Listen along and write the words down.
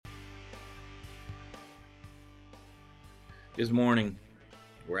Good morning.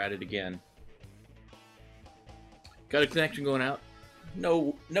 We're at it again. Got a connection going out.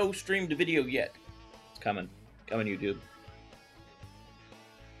 No stream to video yet. It's coming. Coming, YouTube.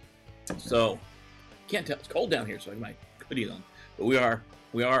 So, can't tell. It's cold down here, so I have my hoodies on. But we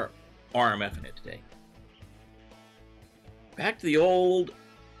are RMFing it today. Back to the old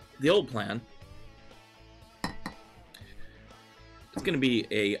plan. It's going to be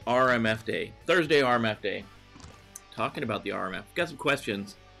a RMF day. Thursday RMF day. Talking about the RMF. Got some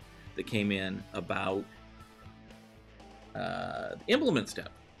questions that came in about the implement step.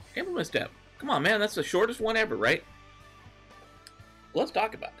 Implement step. Come on, man. That's the shortest one ever, right? Let's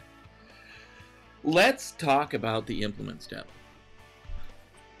talk about it. Let's talk about the implement step.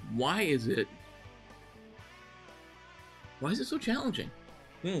 Why is it so challenging?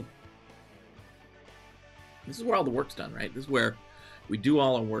 This is where all the work's done, right? This is where we do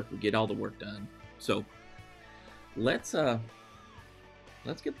all our work, we get all the work done. So let's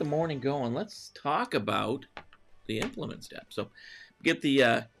get the morning going. Let's talk about the implement step. So get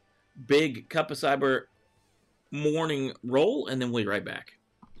the big Cup of Cyber morning roll, and then we'll be right back.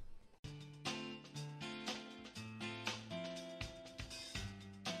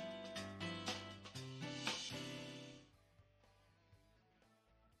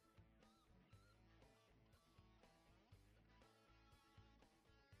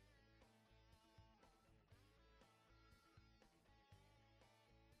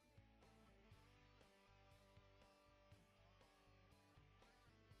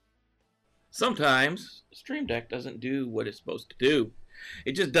 Sometimes Stream Deck doesn't do what it's supposed to do.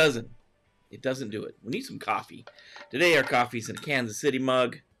 It just doesn't. It doesn't do it. We need some coffee. Today our coffee's in a Kansas City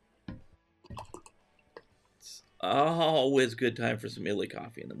mug. It's always a good time for some Illy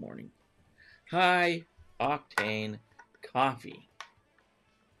coffee in the morning. High octane coffee.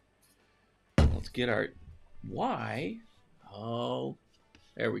 Let's get our why. Oh,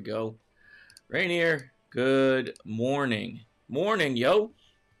 there we go. Rainier, good morning. Morning, yo.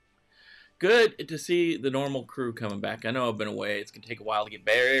 Good to see the normal crew coming back. I know I've been away. It's going to take a while to get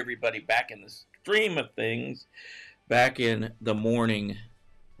everybody back in the stream of things. Back in the morning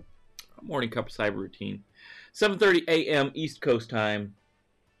Cup of Cyber routine. 7:30 a.m. East Coast time.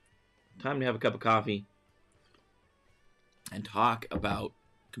 Time to have a cup of coffee and talk about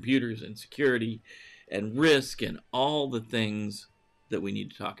computers and security and risk and all the things that we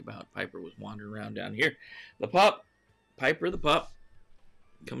need to talk about. Piper was wandering around down here. The pup. Piper the pup.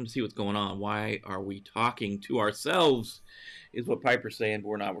 Come to see what's going on. Why are we talking to ourselves is what Piper's saying, but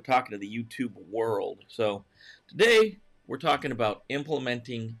we're not. We're talking to the YouTube world. So today we're talking about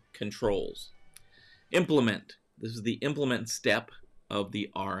implementing controls. Implement. This is the implement step of the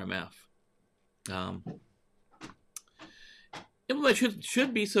RMF. Implement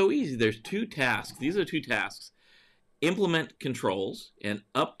should be so easy. There's two tasks. These are two tasks. Implement controls and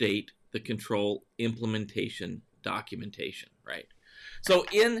update the control implementation documentation, right? So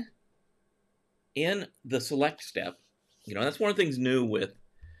in the select step, that's one of the things new with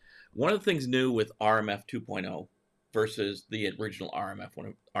RMF 2.0 versus the original RMF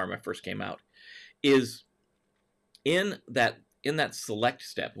when RMF first came out, is in that select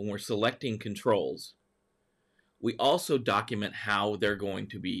step when we're selecting controls, we also document how they're going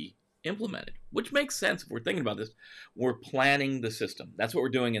to be implemented, which makes sense if we're thinking about this. We're planning the system. That's what we're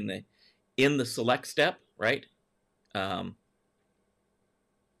doing in the select step, right?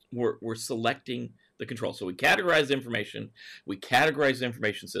 We're selecting the control. So we categorize the information, we categorize the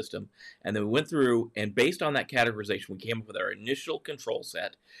information system, and then we went through, and based on that categorization, we came up with our initial control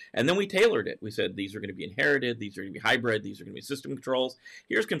set, and then we tailored it. We said these are going to be inherited, these are going to be hybrid, these are going to be system controls.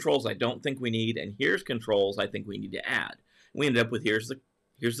 Here's controls I don't think we need, and here's controls I think we need to add. We ended up with here's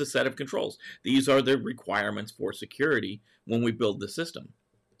the set of controls. These are the requirements for security when we build the system.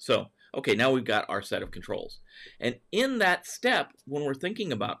 So okay, now we've got our set of controls. And in that step, when we're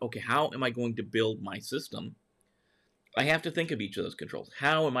thinking about, okay, how am I going to build my system? I have to think of each of those controls.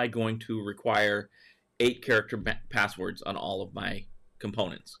 How am I going to require 8-character passwords on all of my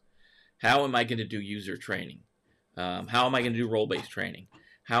components? How am I going to do user training? How am I going to do role-based training?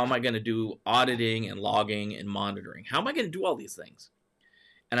 How am I going to do auditing and logging and monitoring? How am I going to do all these things?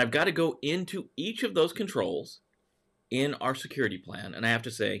 And I've got to go into each of those controls in our security plan, and I have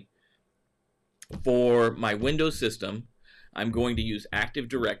to say, for my Windows system, I'm going to use Active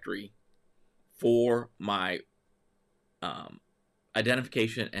Directory for my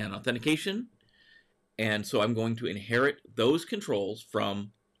identification and authentication. And so I'm going to inherit those controls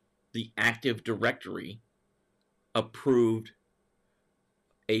from the Active Directory approved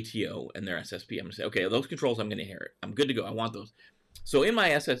ATO and their SSP. I'm going to say, okay, those controls I'm going to inherit. I'm good to go. I want those. So in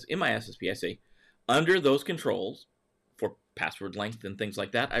my SSP, I say, under those controls, for password length and things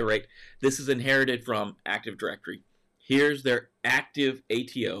like that, I write, this is inherited from Active Directory. Here's their active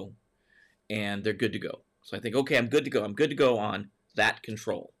ATO, and they're good to go. So I think, okay, I'm good to go. I'm good to go on that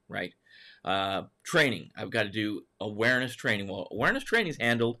control, right? Training. I've got to do awareness training. Well, awareness training is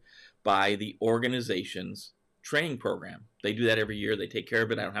handled by the organization's training program. They do that every year. They take care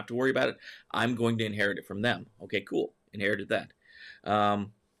of it. I don't have to worry about it. I'm going to inherit it from them. Okay, cool. Inherited that.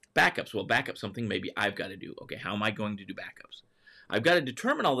 Backups. Well, backup something maybe I've got to do. Okay, how am I going to do backups? I've got to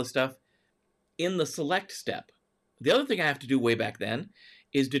determine all this stuff in the select step. The other thing I have to do way back then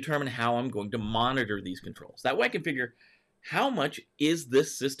is determine how I'm going to monitor these controls. That way I can figure how much is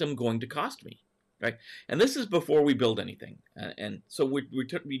this system going to cost me, right? And this is before we build anything. And so we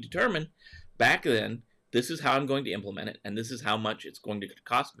determine back then, this is how I'm going to implement it, and this is how much it's going to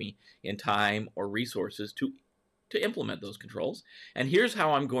cost me in time or resources to implement those controls. And here's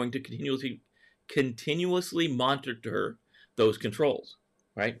how I'm going to continuously monitor those controls,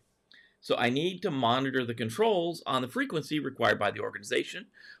 right? So I need to monitor the controls on the frequency required by the organization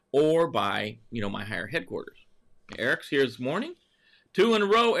or by, my higher headquarters. Eric's here this morning. 2 in a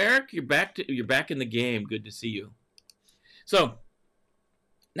row, Eric. You're back in the game. Good to see you. So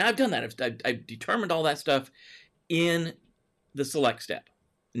now I've done that. I've determined all that stuff in the select step.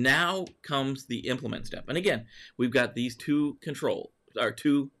 Now comes the implement step. And again, we've got these two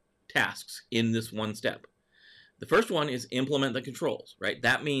tasks in this one step. The first one is implement the controls, right?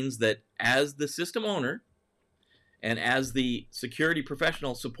 That means that as the system owner and as the security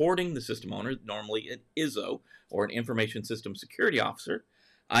professional supporting the system owner, normally an ISO or an information system security officer,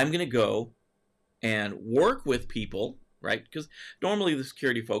 I'm going to go and work with people, right? Because normally the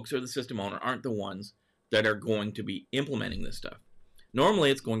security folks or the system owner aren't the ones that are going to be implementing this stuff. Normally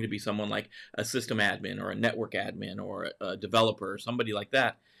it's going to be someone like a system admin or a network admin or a developer or somebody like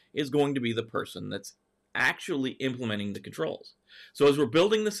that is going to be the person that's actually implementing the controls. So as we're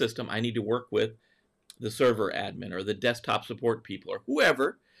building the system, I need to work with the server admin or the desktop support people or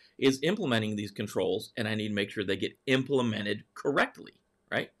whoever is implementing these controls, and I need to make sure they get implemented correctly,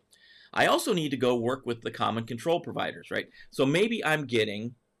 right? I also need to go work with the common control providers, right? So maybe I'm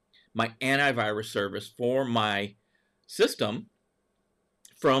getting my antivirus service for my system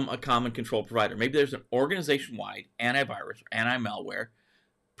from a common control provider. Maybe there's an organization-wide antivirus or anti-malware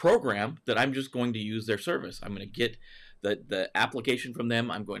program that I'm just going to use their service. I'm going to get the application from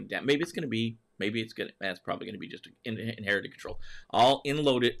them. I'm going to, that's probably going to be just an inherited control. I'll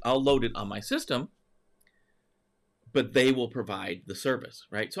load it on my system, but they will provide the service,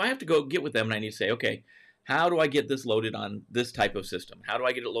 right? So I have to go get with them and I need to say, okay, how do I get this loaded on this type of system? How do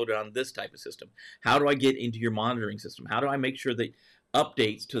I get it loaded on this type of system? How do I get into your monitoring system? How do I make sure that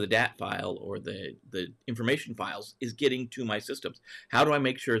updates to the DAT file or the information files is getting to my systems? How do I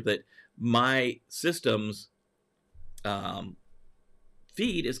make sure that my system's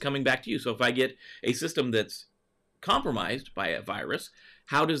feed is coming back to you? So if I get a system that's compromised by a virus,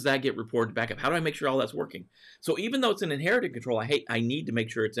 how does that get reported back up? How do I make sure all that's working? So even though it's an inherited control, I need to make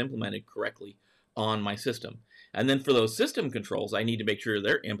sure it's implemented correctly on my system. And then for those system controls, I need to make sure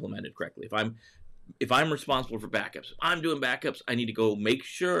they're implemented correctly. If I'm responsible for backups, if I'm doing backups, I need to go make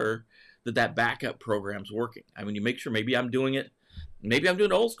sure that backup program's working. I mean, you make sure maybe I'm doing it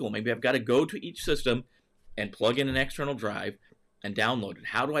old school. Maybe I've got to go to each system and plug in an external drive and download it.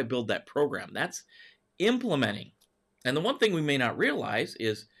 How do I build that program? That's implementing. And the one thing we may not realize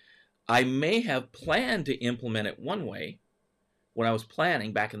is I may have planned to implement it one way when I was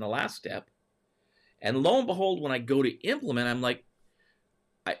planning back in the last step. And lo and behold, when I go to implement, I'm like,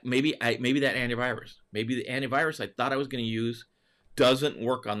 maybe that antivirus, maybe the antivirus I thought I was going to use doesn't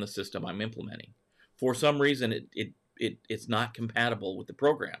work on the system I'm implementing. For some reason, it's not compatible with the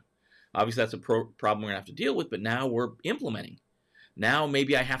program. Obviously, that's a problem we're going to have to deal with, but now we're implementing. Now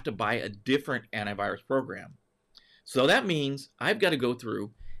maybe I have to buy a different antivirus program. So that means I've got to go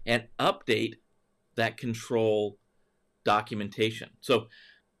through and update that control documentation. So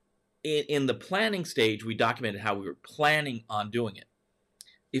in the planning stage, we documented how we were planning on doing it.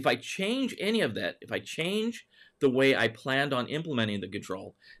 If I change any of that, if I change the way I planned on implementing the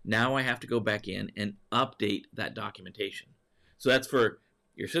control, now I have to go back in and update that documentation. So that's for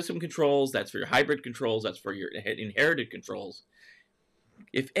your system controls, that's for your hybrid controls, that's for your inherited controls.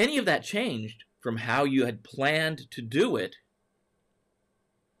 If any of that changed from how you had planned to do it,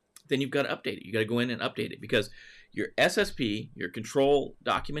 then you've got to update it. You've got to go in and update it because your SSP, your control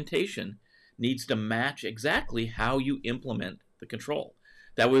documentation, needs to match exactly how you implement the control.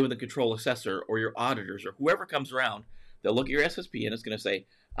 That way when the control assessor or your auditors or whoever comes around, they'll look at your SSP and it's going to say,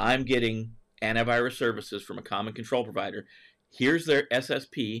 I'm getting antivirus services from a common control provider. Here's their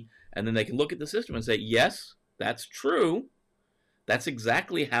SSP, and then they can look at the system and say, yes, That's true. That's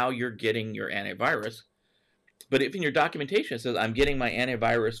exactly how you're getting your antivirus. But if in your documentation it says, I'm getting my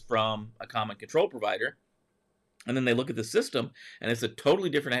antivirus from a common control provider, and then they look at the system and it's a totally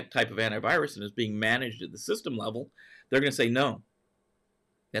different type of antivirus and is being managed at the system level, they're going to say no.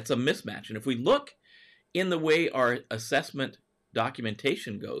 That's a mismatch. And if we look in the way our assessment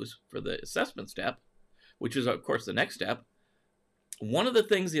documentation goes for the assessment step, which is, of course, the next step, one of the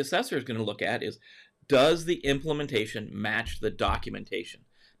things the assessor is going to look at is, does the implementation match the documentation?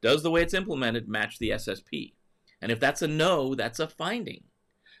 Does the way it's implemented match the SSP? And if that's a no, that's a finding.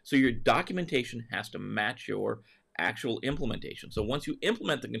 So your documentation has to match your actual implementation. So once you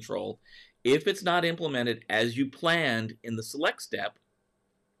implement the control, if it's not implemented as you planned in the select step,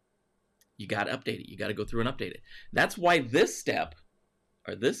 you got to update it. You got to go through and update it. That's why this step,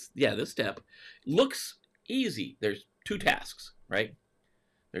 or this step, looks easy. There's two tasks, right?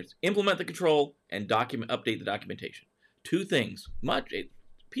 There's implement the control and update the documentation. Two things.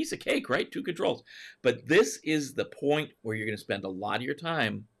 Piece of cake, right? Two controls. But this is the point where you're going to spend a lot of your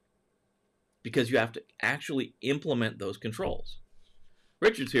time because you have to actually implement those controls.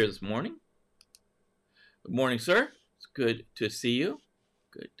 Richard's here this morning. Good morning, sir. It's good to see you.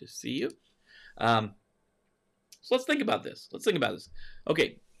 Good to see you. So let's think about this.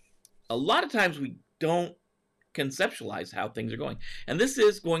 Okay, a lot of times we don't conceptualize how things are going. And this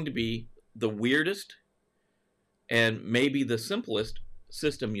is going to be the weirdest and maybe the simplest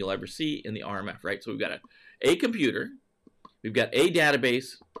system you'll ever see in the RMF, right? So we've got a computer, we've got a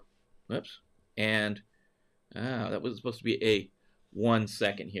database, and that was supposed to be a 1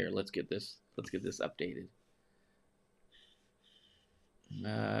 second here. Let's get this updated.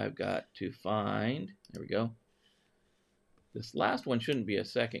 I've got to find, there we go. This last one shouldn't be a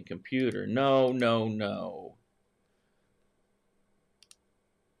second computer. No.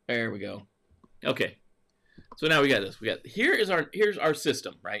 There we go. Okay. So now we got this. Here's our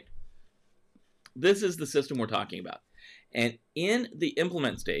system, right? This is the system we're talking about. And in the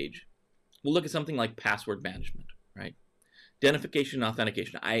implement stage, we'll look at something like password management, right? Identification and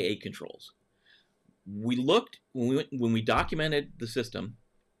authentication, IA controls. We looked, when we documented the system,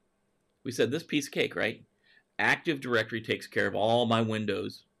 we said this piece of cake, right? Active Directory takes care of all my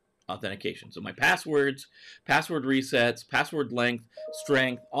Windows authentication. So my passwords, password resets, password length,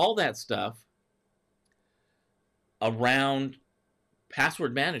 strength, all that stuff around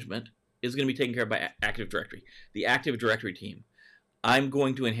password management is going to be taken care of by Active Directory, the Active Directory team. I'm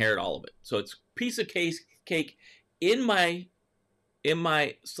going to inherit all of it. So it's piece of cake in my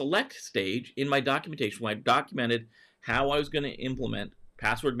select stage, in my documentation, when I documented how I was going to implement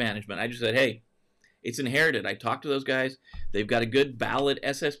password management. I just said, hey, it's inherited. I talked to those guys. They've got a good valid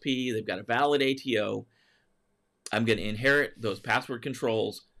SSP. They've got a valid ATO. I'm going to inherit those password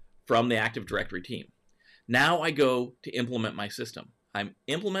controls from the Active Directory team. Now I go to implement my system. I'm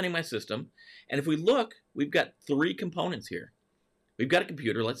implementing my system. And if we look, we've got three components here. We've got a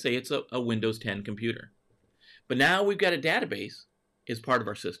computer. Let's say it's a Windows 10 computer. But now we've got a database as part of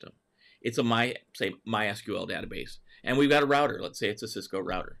our system. It's a MySQL database. And we've got a router. Let's say it's a Cisco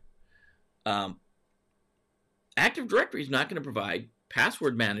router. Active Directory is not going to provide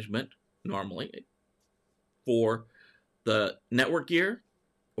password management normally for the network gear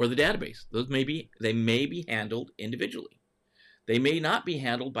or the database. They may be handled individually. They may not be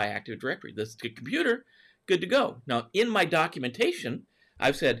handled by Active Directory. This computer, good to go. Now, in my documentation,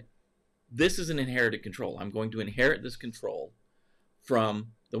 I've said this is an inherited control. I'm going to inherit this control from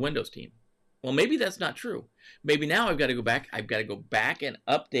the Windows team. Well, maybe that's not true. Maybe now I've got to go back. I've got to go back and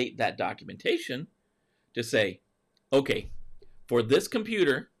update that documentation to say, okay, for this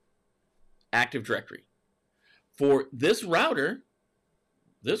computer, Active Directory. For this router,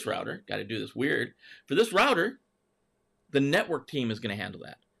 got to do this weird. For this router, the network team is going to handle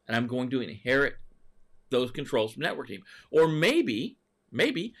that. And I'm going to inherit those controls from network team. Or maybe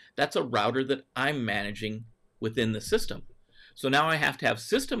that's a router that I'm managing within the system. So now I have to have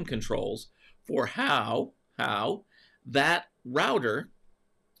system controls for how that router,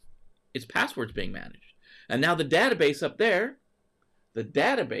 its passwords being managed. And now the database up there,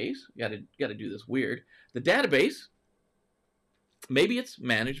 got to do this weird. The database, maybe it's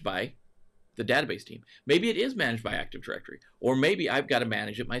managed by the database team. Maybe it is managed by Active Directory. Or maybe I've got to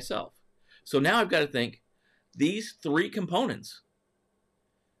manage it myself. So now I've got to think, these three components,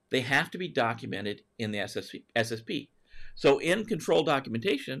 they have to be documented in the SSP. So in control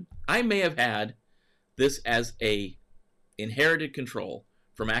documentation, I may have had this as a inherited control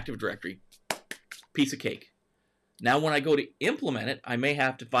from Active Directory, piece of cake. Now when I go to implement it, I may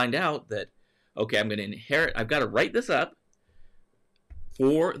have to find out that, okay, I'm going to inherit, I've got to write this up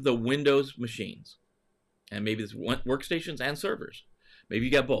for the Windows machines. and maybe it's workstations and servers. Maybe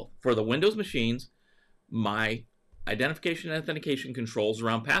you got both. For the Windows machines, my identification and authentication controls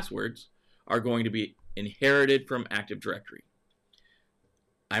around passwords are going to be inherited from Active Directory.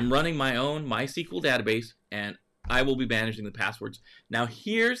 I'm running my own MySQL database, and I will be managing the passwords. Now,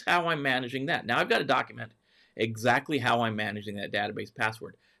 here's how I'm managing that. Now, I've got to document exactly how I'm managing that database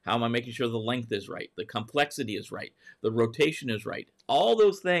password. How am I making sure the length is right, the complexity is right, the rotation is right. All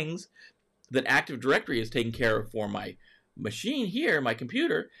those things that Active Directory is taking care of for my machine here, my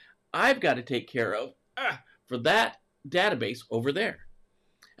computer, I've got to take care of for that database over there.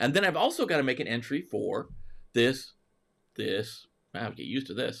 And then I've also got to make an entry for this, I'll get used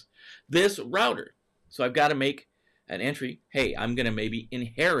to this router. So I've got to make an entry, hey, I'm going to maybe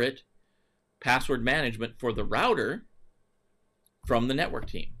inherit password management for the router from the network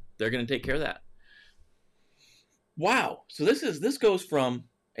team. They're going to take care of that. Wow. So this goes from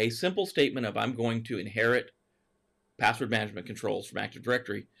a simple statement of I'm going to inherit password management controls from Active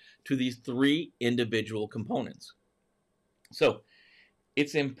Directory to these 3 individual components. So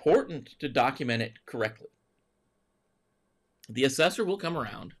it's important to document it correctly. The assessor will come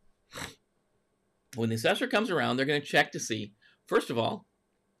around. When the assessor comes around, they're going to check to see, first of all,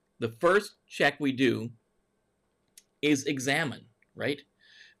 the first check we do is examine, right?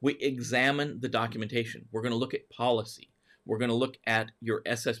 We examine the documentation. We're going to look at policy. We're going to look at your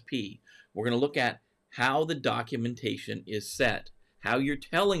SSP. We're going to look at how the documentation is set, how you're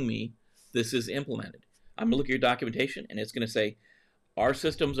telling me this is implemented. I'm going to look at your documentation, and it's going to say, our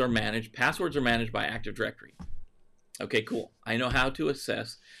systems are managed, passwords are managed by Active Directory. Okay, cool. I know how to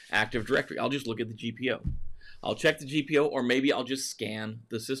assess Active Directory. I'll just look at the GPO. I'll check the GPO, or maybe I'll just scan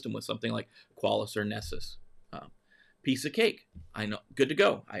the system with something like Qualys or Nessus. Piece of cake. I know, good to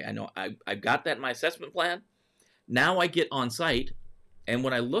go. I know I've got that in my assessment plan. Now I get on site, and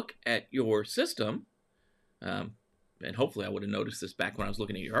when I look at your system, and hopefully I would have noticed this back when I was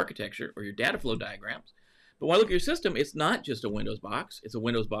looking at your architecture or your data flow diagrams, but when I look at your system, it's not just a Windows box. It's a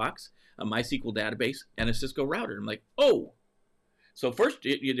Windows box, a MySQL database, and a Cisco router. I'm like, oh. So first,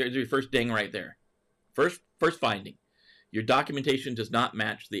 there's your first ding right there. First finding. Your documentation does not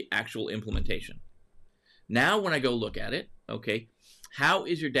match the actual implementation. Now when I go look at it, okay, how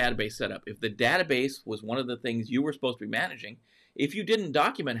is your database set up? If the database was one of the things you were supposed to be managing, if you didn't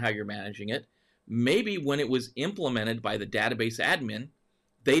document how you're managing it, maybe when it was implemented by the database admin,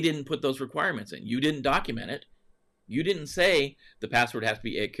 they didn't put those requirements in. You didn't document it. You didn't say the password has to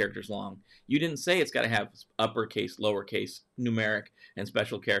be 8 characters long. You didn't say it's got to have uppercase, lowercase, numeric, and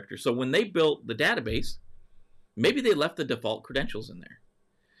special characters. So when they built the database, maybe they left the default credentials in there.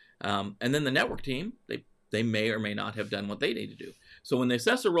 And then the network team, they may or may not have done what they need to do. So when the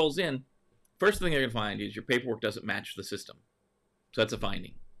assessor rolls in, first thing they're going to find is your paperwork doesn't match the system. So that's a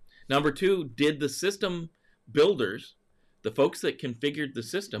finding. Number 2, did the system builders, the folks that configured the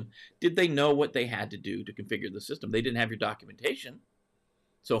system, did they know what they had to do to configure the system? They didn't have your documentation.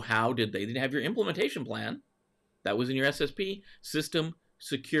 So how did they didn't have your implementation plan? That was in your SSP, System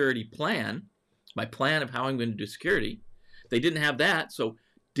Security Plan, my plan of how I'm going to do security. They didn't have that, so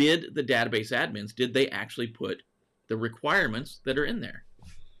did the database admins, did they actually put the requirements that are in there?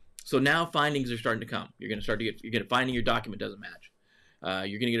 So now findings are starting to come. You're going to get finding your document doesn't match.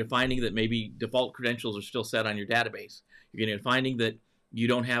 You're going to get a finding that maybe default credentials are still set on your database. You're going to get a finding that you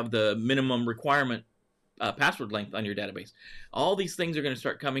don't have the minimum requirement password length on your database. All these things are going to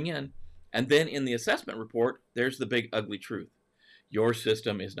start coming in. And then in the assessment report, there's the big ugly truth. Your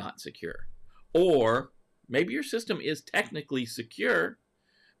system is not secure. Or maybe your system is technically secure,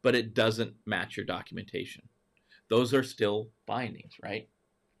 but it doesn't match your documentation. Those are still findings, right?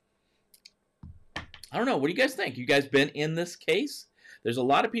 I don't know. What do you guys think? You guys been in this case? There's a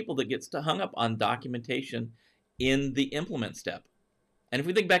lot of people that gets hung up on documentation in the implement step. And if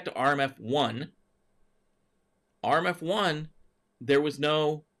we think back to RMF1, there was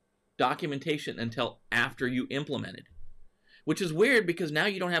no documentation until after you implemented, which is weird because now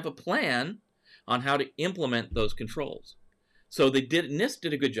you don't have a plan on how to implement those controls. So NIST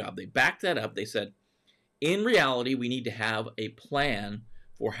did a good job. They backed that up. They said, in reality, we need to have a plan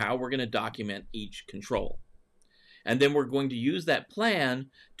for how we're going to document each control. And then we're going to use that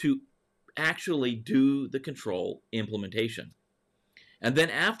plan to actually do the control implementation. And then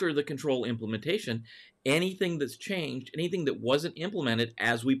after the control implementation, anything that's changed, anything that wasn't implemented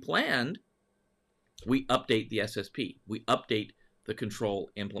as we planned, we update the SSP. We update the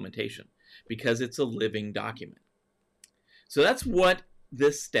control implementation because it's a living document. So that's what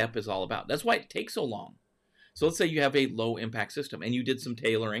this step is all about. That's why it takes so long. So let's say you have a low impact system and you did some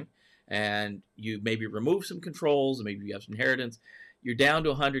tailoring and you maybe remove some controls and maybe you have some inheritance. you're down to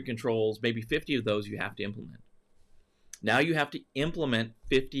 100 controls, maybe 50 of those you have to implement. Now you have to implement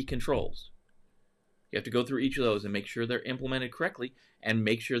 50 controls. You have to go through each of those and make sure they're implemented correctly and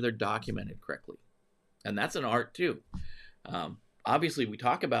make sure they're documented correctly. And that's an art too. Obviously, we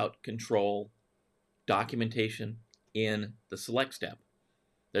talk about control documentation in the select step.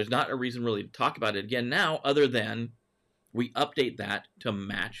 There's not a reason really to talk about it again now other than we update that to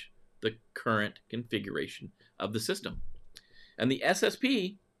match the current configuration of the system. And the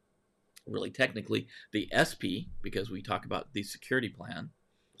SSP, really technically the SP, because we talk about the security plan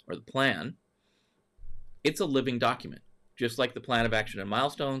or the plan, it's a living document, just like the plan of action and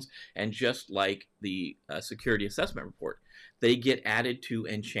milestones, and just like the security assessment report. They get added to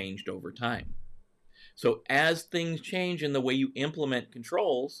and changed over time. So as things change in the way you implement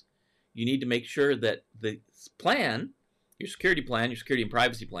controls, you need to make sure that the plan, your security plan, your security and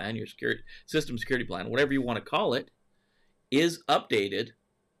privacy plan, your system security plan, whatever you want to call it, is updated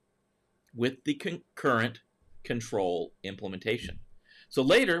with the concurrent control implementation. So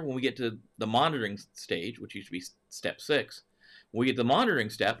later, when we get to the monitoring stage, which used to be step 6, when we get to the monitoring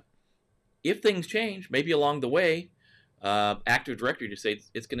step, if things change, maybe along the way, Active Directory just say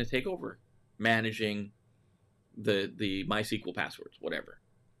it's going to take over managing the MySQL passwords, whatever.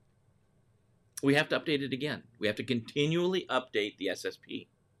 We have to update it again. We have to continually update the SSP.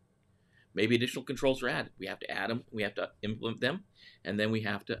 Maybe additional controls are added. We have to add them, we have to implement them, and then we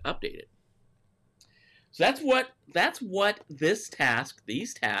have to update it. So that's what this task,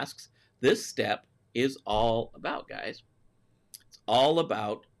 these tasks, this step is all about, guys. It's all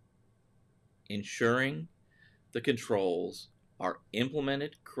about ensuring the controls are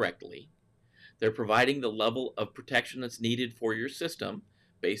implemented correctly. They're providing the level of protection that's needed for your system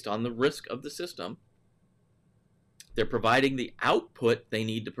based on the risk of the system. They're providing the output they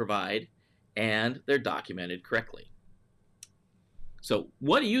need to provide, and they're documented correctly. So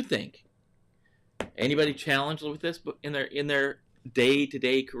what do you think? Anybody challenged with this in their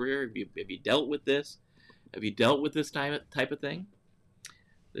day-to-day career? Have you dealt with this? Have you dealt with this type of thing?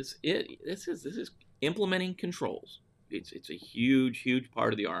 This is implementing controls. It's a huge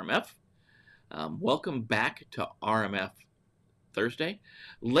part of the RMF. Welcome back to RMF Thursday.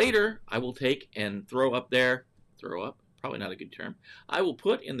 Later, I will take and throw up, probably not a good term. I will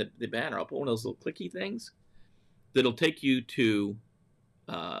put in the banner, I'll put one of those little clicky things that'll take you to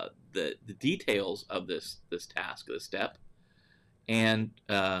the details of this task, this step, and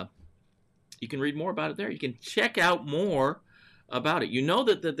you can read more about it there. You can check out more about it. You know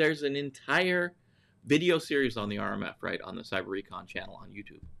that there's an entire video series on the RMF, right, on the Cyber Recon channel on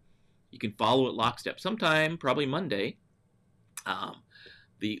YouTube. You can follow it lockstep. Sometime, probably Monday,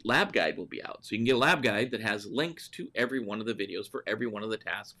 the lab guide will be out. So you can get a lab guide that has links to every one of the videos for every one of the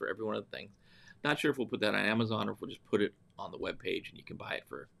tasks, for every one of the things. Not sure if we'll put that on Amazon or if we'll just put it on the webpage and you can buy it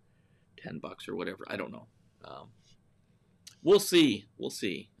for $10 or whatever. I don't know. We'll see. We'll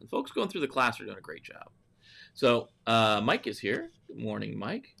see. And folks going through the class are doing a great job. So Mike is here. Good morning,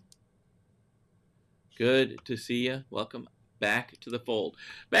 Mike. Good to see you. Welcome back to the fold.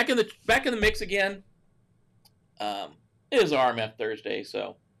 Back in the mix again. It is RMF Thursday,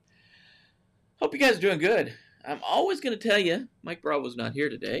 so hope you guys are doing good. I'm always going to tell you, Mike Bravo's not here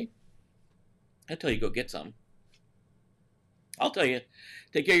today. I'll tell you go get some. I'll tell you,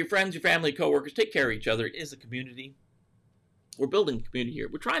 take care of your friends, your family, coworkers. Take care of each other. It is a community. We're building a community here.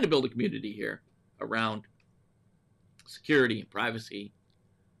 We're trying to build a community here around security and privacy,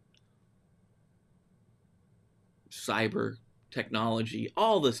 cyber technology,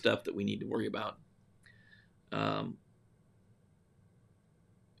 all the stuff that we need to worry about.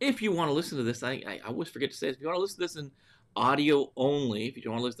 If you want to listen to this, I always forget to say this, if you want to listen to this in audio only, if you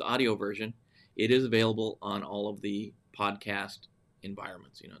don't want to listen to the audio version, it is available on all of the podcast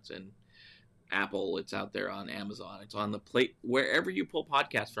environments. You know, it's in Apple, it's out there on Amazon, it's on the plate, wherever you pull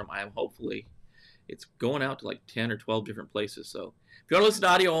podcasts from. Hopefully it's going out to like 10 or 12 different places. So if you want to listen to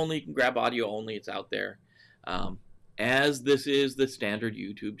audio only, you can grab audio only. It's out there. As this is the standard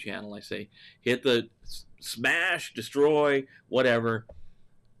YouTube channel, I say hit the smash, destroy, whatever.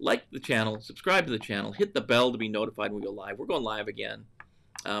 Like the channel, subscribe to the channel, hit the bell to be notified when we go live. We're going live again.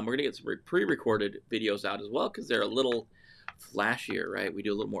 We're going to get some pre-recorded videos out as well because they're a little flashier, right? We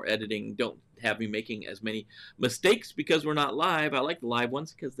do a little more editing. Don't have me making as many mistakes because we're not live. I like the live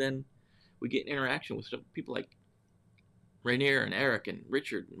ones because then we get interaction with people like Rainier and Eric and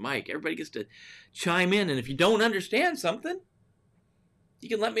Richard and Mike. Everybody gets to chime in, and if you don't understand something, you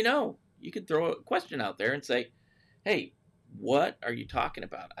can let me know. You can throw a question out there and say, hey, what are you talking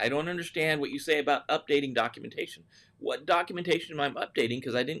about? I don't understand what you say about updating documentation. What documentation am I updating?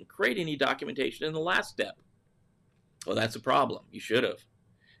 Because I didn't create any documentation in the last step. Well, that's a problem. You should have.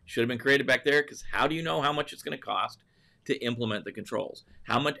 Should have been created back there, because how do you know how much it's going to cost to implement the controls?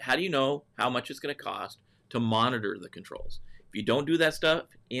 How do you know how much it's going to cost to monitor the controls? If you don't do that stuff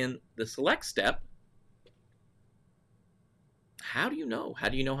in the select step, how do you know? How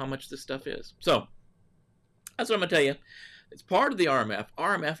do you know how much this stuff is? So that's what I'm going to tell you. It's part of the RMF.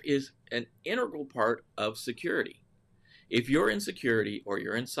 RMF is an integral part of security. If you're in security or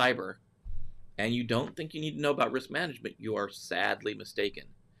you're in cyber and you don't think you need to know about risk management, you are sadly mistaken.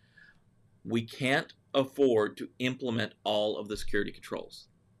 We can't afford to implement all of the security controls.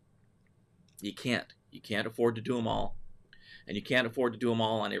 You can't. You can't afford to do them all. And you can't afford to do them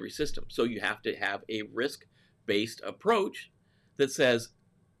all on every system. So you have to have a risk-based approach that says,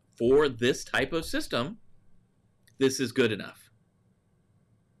 for this type of system, this is good enough.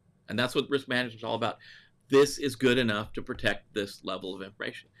 And that's what risk management is all about. This is good enough to protect this level of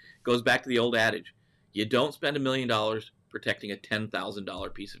information. It goes back to the old adage. You don't spend $1 million protecting a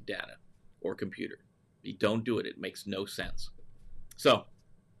 $10,000 piece of data or computer. You don't do it. It makes no sense. So,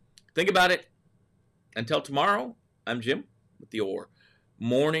 think about it. Until tomorrow, I'm Jim with your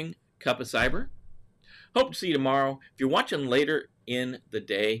Morning Cup of Cyber. Hope to see you tomorrow. If you're watching later in the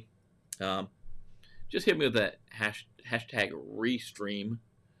day, just hit me with that hashtag restream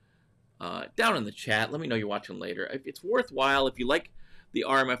down in the chat. Let me know you're watching later. If it's worthwhile, if you like the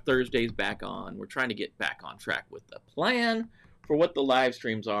RMF Thursdays back on, we're trying to get back on track with the plan for what the live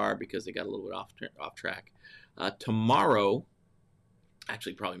streams are, because they got a little bit off track. Tomorrow,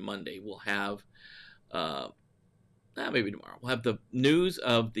 actually probably Monday, we'll have, maybe tomorrow, we'll have the news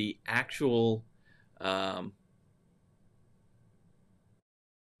of the actual,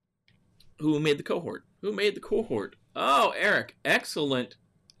 who made the cohort? Who made the cohort? Oh, Eric, excellent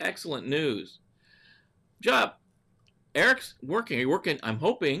news. Job. Eric's working. Are you working? I'm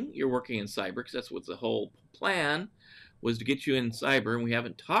hoping you're working in cyber, because that's what the whole plan was, to get you in cyber, and we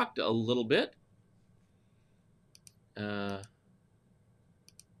haven't talked a little bit.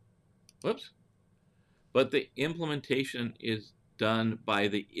 Whoops. But the implementation is done by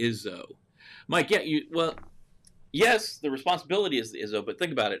the ISO. Mike, yeah, yes, the responsibility is the ISO, but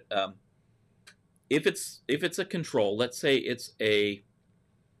think about it. If it's a control, let's say it's a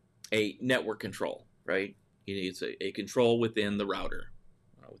network control, right? It's a control within the router,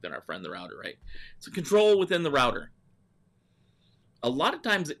 within our friend the router, right? It's a control within the router. A lot of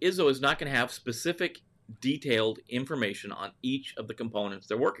times the ISO is not going to have specific, detailed information on each of the components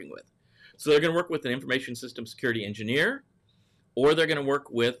they're working with. So they're going to work with an information system security engineer, or they're going to work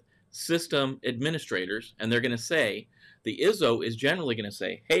with system administrators, and they're going to say, the ISO is generally going to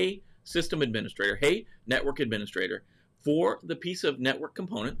say, hey, system administrator, hey, network administrator, for the piece of network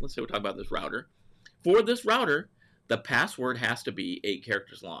component, let's say we're talking about this router, for this router, the password has to be 8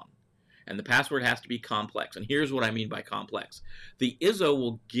 characters long. And the password has to be complex. And here's what I mean by complex. The ISO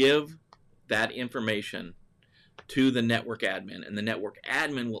will give that information to the network admin, and the network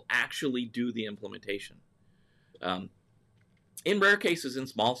admin will actually do the implementation. In rare cases, in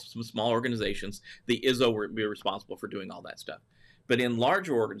some small organizations, the ISO will be responsible for doing all that stuff. But in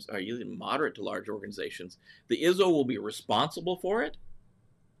larger organizations, or even moderate to large organizations, the ISO will be responsible for it,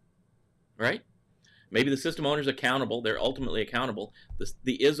 right? Maybe the system owner is accountable. They're ultimately accountable.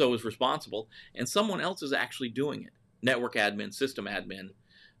 The ISO is responsible, and someone else is actually doing it. Network admin, system admin,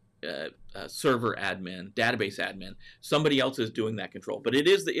 server admin, database admin. Somebody else is doing that control. But it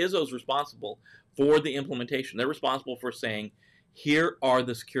is the ISO's responsible for the implementation. They're responsible for saying, here are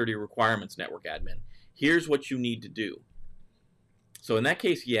the security requirements, network admin. Here's what you need to do. So in that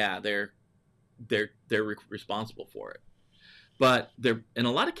case, yeah, they're responsible for it. But in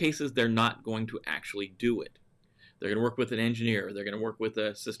a lot of cases, they're not going to actually do it. They're going to work with an engineer. They're going to work with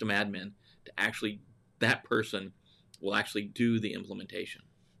a system admin to actually, that person will actually do the implementation.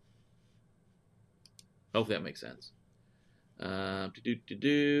 Hopefully that makes sense.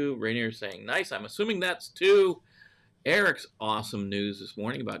 Rainier saying, nice. I'm assuming that's to Eric's awesome news this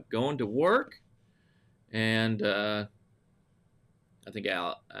morning about going to work. And I think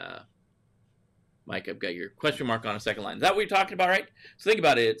Mike, I've got your question mark on a second line. Is that what you're talking about, right? So think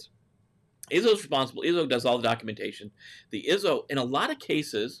about it. ISO's responsible. ISO does all the documentation. The ISO, in a lot of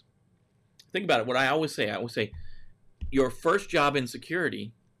cases, think about it. What I always say, your first job in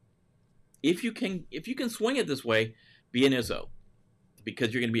security, if you can swing it this way, be an ISO,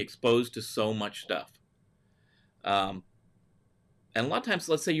 because you're going to be exposed to so much stuff. And a lot of times,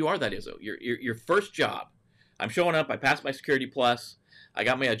 let's say you are that ISO. Your first job. I'm showing up. I passed my Security Plus. I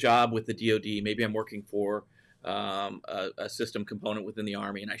got me a job with the DoD. Maybe I'm working for a system component within the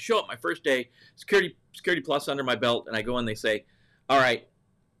Army, and I show up my first day, Security Plus under my belt, and I go in. They say, "All right,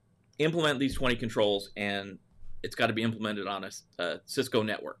 implement these 20 controls, and it's got to be implemented on a Cisco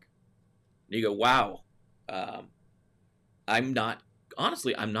network. And you go, wow, I'm not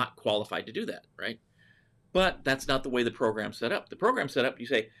qualified to do that, right? But that's not the way the program's set up. The program's set up, you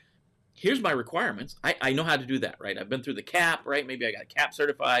say, here's my requirements. I know how to do that, right? I've been through the CAP, right? Maybe I got CAP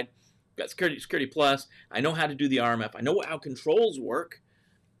certified, got Security Plus. I know how to do the RMF. I know how controls work.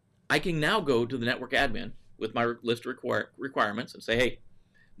 I can now go to the network admin with my list of requirements and say, hey,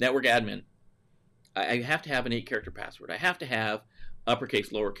 network admin, I have to have an 8-character password. I have to have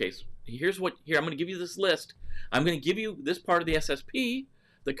uppercase, lowercase. Here, I'm going to give you this list. I'm going to give you this part of the SSP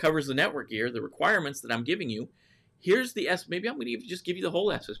that covers the network gear, the requirements that I'm giving you. Here's the maybe I'm going to just give you the whole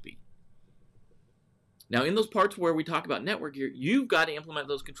SSP. Now, in those parts where we talk about network gear, you've got to implement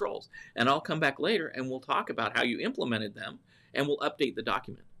those controls. And I'll come back later and we'll talk about how you implemented them, and we'll update the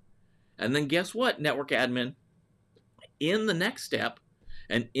document. And then guess what, network admin? In the next step,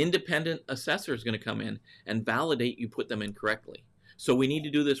 an independent assessor is going to come in and validate you put them in correctly. So we need to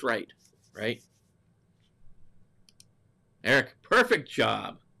do this right? Eric, perfect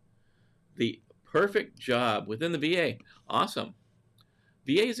job. The perfect job within the VA. Awesome.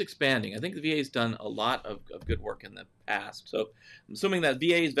 VA is expanding. I think the VA has done a lot of good work in the past. So I'm assuming that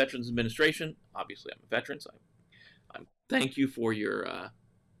VA is Veterans Administration. Obviously, I'm a veteran, so I'm thank you for your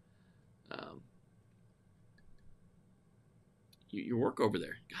work over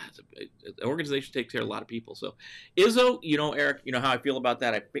there. God, the organization takes care of a lot of people. So ISO, Eric, you know how I feel about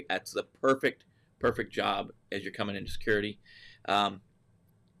that. I think that's the perfect job as you're coming into security. And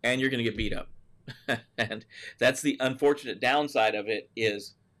you're going to get beat up. And that's the unfortunate downside of it,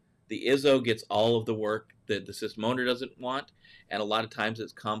 is the ISO gets all of the work that the system owner doesn't want, and a lot of times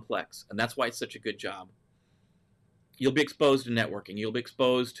it's complex, and that's why it's such a good job. You'll be exposed to networking, you'll be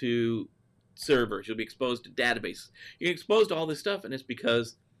exposed to servers, you'll be exposed to databases, you're exposed to all this stuff, and it's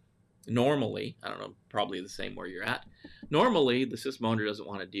because normally, I don't know, probably the same where you're at, normally the system owner doesn't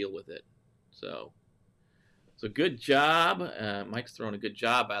want to deal with it. So good job. Mike's throwing a good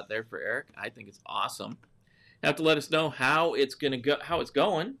job out there for Eric. I think it's awesome. You have to let us know how it's going.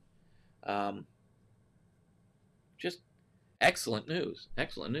 Just excellent news.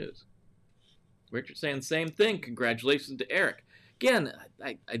 Richard saying the same thing. Congratulations to Eric. Again,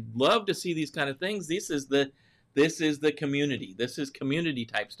 I'd love to see these kind of things. This is the community. This is community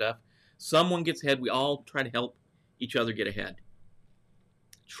type stuff. Someone gets ahead. We all try to help each other get ahead.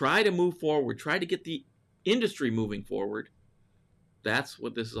 Try to move forward. Try to get the industry moving forward. That's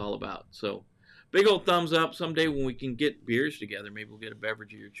what this is all about. So big old thumbs up. Someday when we can get beers together, maybe we'll get a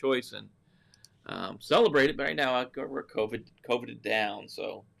beverage of your choice and celebrate it. But right now we're COVIDed down,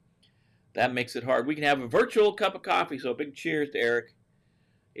 so that makes it hard. We can have a virtual cup of coffee. So big cheers to Eric,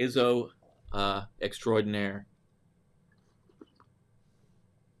 ISO extraordinaire.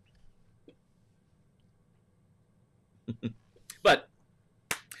 But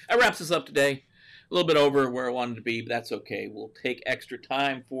that wraps us up today. A little bit over where I wanted to be, but that's okay. We'll take extra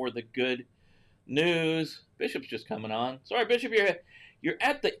time for the good news. Bishop's just coming on. Sorry, Bishop, you're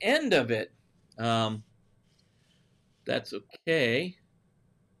at the end of it. That's okay.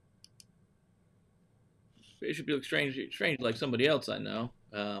 Bishop, you look strange like somebody else I know.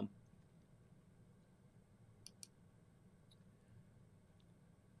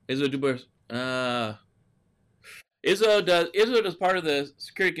 ISO Dubois. ISO does part of the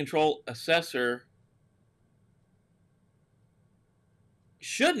security control assessor.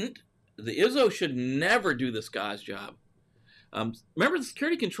 Shouldn't. The ISO should never do the SCA's job. Remember, the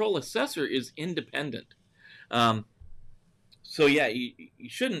security control assessor is independent. So yeah, you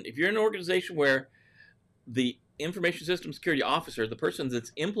shouldn't. If you're in an organization where the information system security officer, the person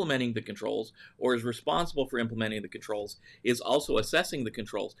that's implementing the controls or is responsible for implementing the controls, is also assessing the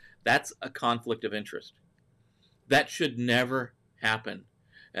controls, that's a conflict of interest. That should never happen.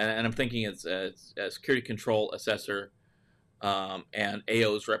 And I'm thinking it's a security control assessor and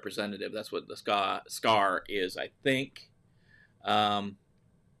AO's representative. That's what the SCAR is, I think. Yeah,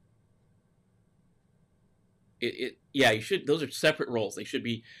 you should. Those are separate roles. They should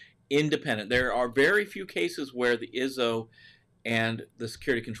be independent. There are very few cases where the ISO and the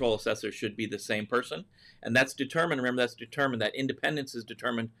security control assessor should be the same person, and that's determined. Remember, that's determined. That independence is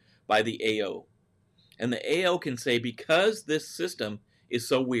determined by the AO, and the AO can say, because this system is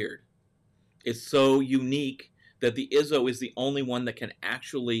so weird, it's so unique, that the ISO is the only one that can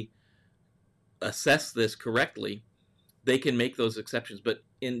actually assess this correctly, they can make those exceptions. But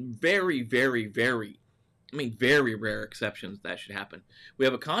in very, very, very, very rare exceptions, that should happen. We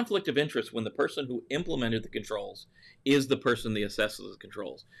have a conflict of interest when the person who implemented the controls is the person that assesses the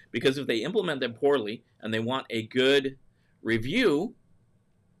controls. Because if they implement them poorly and they want a good review,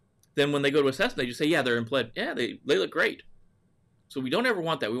 then when they go to assess, they just say, yeah, they're employed. Yeah, they look great. So we don't ever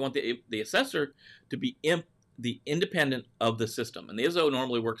want that. We want the assessor to be the independent of the system. And the ISO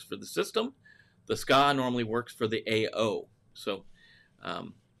normally works for the system. The SCA normally works for the AO. So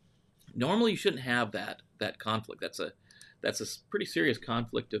normally you shouldn't have that conflict. That's a pretty serious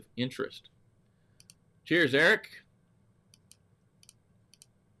conflict of interest. Cheers, Eric.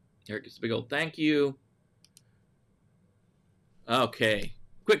 Eric gets a big old thank you. Okay,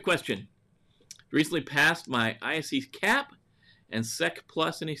 quick question. Recently passed my ISC CAP and SEC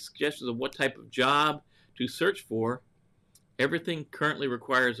Plus. Any suggestions of what type of job to search for? Everything currently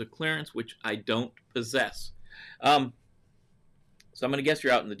requires a clearance, which I don't possess. So I'm going to guess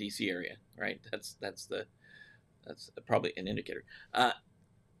you're out in the DC area, right? That's probably an indicator.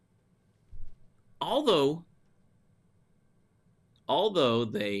 Although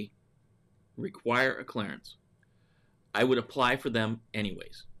they require a clearance, I would apply for them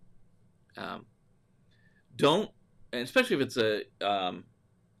anyways. Don't, and especially if it's a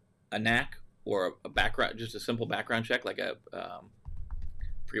NAC or a background, just a simple background check, like a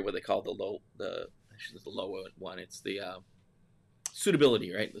forget what they call the low one. It's the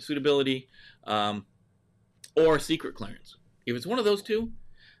suitability, right? The suitability or secret clearance. If it's one of those two,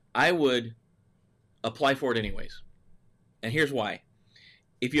 I would apply for it anyways. And here's why.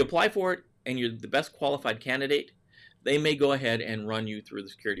 If you apply for it and you're the best qualified candidate, they may go ahead and run you through the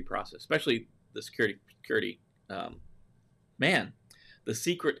security process, especially the security the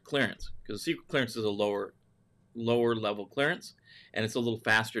secret clearance, because the secret clearance is a lower level clearance, and it's a little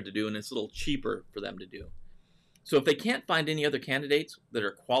faster to do, and it's a little cheaper for them to do. So if they can't find any other candidates that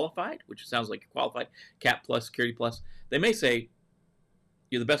are qualified, which sounds like you're qualified, CAP Plus, Security Plus, they may say,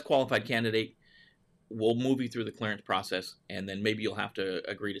 you're the best qualified candidate, we'll move you through the clearance process, and then maybe you'll have to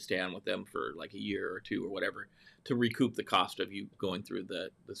agree to stay on with them for like a year or two or whatever to recoup the cost of you going through the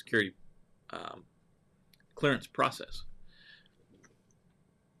security clearance process.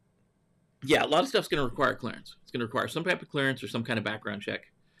 Yeah, a lot of stuff's going to require clearance. It's going to require some type of clearance or some kind of background check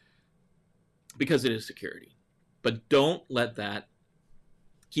because it is security. But don't let that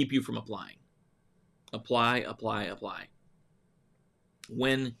keep you from applying. Apply.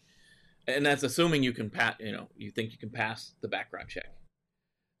 And that's assuming you can pass. You think you can pass the background check.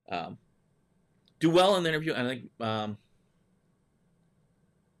 Do well in the interview. I think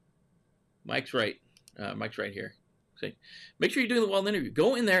Mike's right. Mike's right here. See, make sure you're doing well in the interview.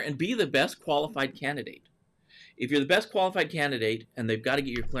 Go in there and be the best qualified candidate. If you're the best qualified candidate and they've got to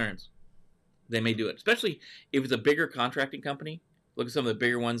get your clearance, they may do it. Especially if it's a bigger contracting company. Look at some of the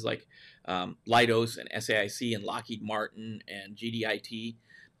bigger ones like Leidos and SAIC and Lockheed Martin and GDIT.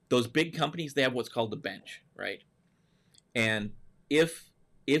 Those big companies, they have what's called the bench, right? And if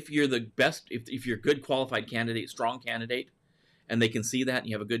you're the best, if you're a good qualified candidate, strong candidate, and they can see that and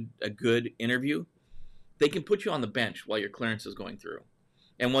you have a good interview, they can put you on the bench while your clearance is going through.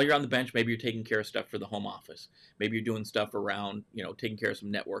 And while you're on the bench, maybe you're taking care of stuff for the home office. Maybe you're doing stuff around, taking care of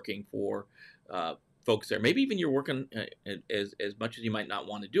some networking for folks there. Maybe even you're working as much as you might not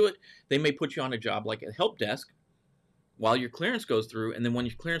want to do it. They may put you on a job like a help desk while your clearance goes through, and then when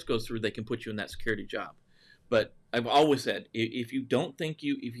your clearance goes through, they can put you in that security job. But I've always said, if you think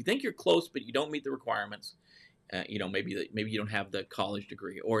you're close but you don't meet the requirements, maybe you don't have the college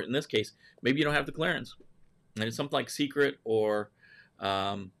degree, or in this case, maybe you don't have the clearance, and it's something like secret or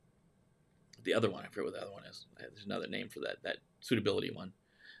the other one. I forget what the other one is. There's another name for that suitability one.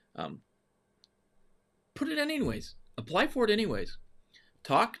 Put it in anyways. Apply for it anyways.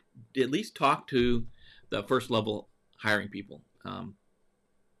 At least talk to the first level hiring people.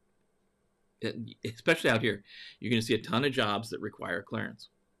 Especially out here, you're going to see a ton of jobs that require clearance.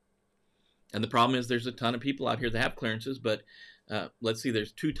 And the problem is there's a ton of people out here that have clearances, but let's see,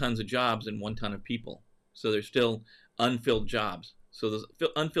 there's 2 tons of jobs and 1 ton of people. So there's still unfilled jobs. So those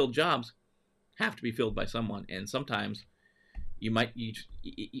unfilled jobs have to be filled by someone. And sometimes you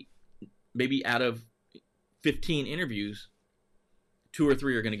maybe out of 15 interviews, 2 or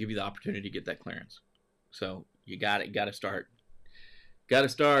 3 are going to give you the opportunity to get that clearance. So you got to start.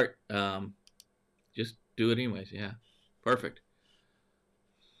 Just do it anyways. Yeah, perfect.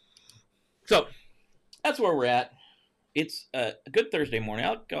 So that's where we're at. It's a good Thursday morning.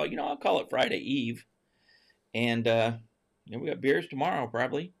 I'll call it Friday Eve, and we got beers tomorrow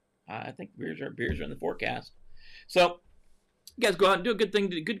probably. I think beers are in the forecast. So you guys go out and do a good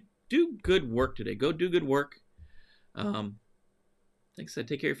thing. Do good work today. Go do good work. Like I said,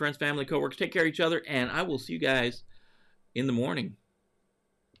 take care of your friends, family, coworkers. Take care of each other, and I will see you guys in the morning.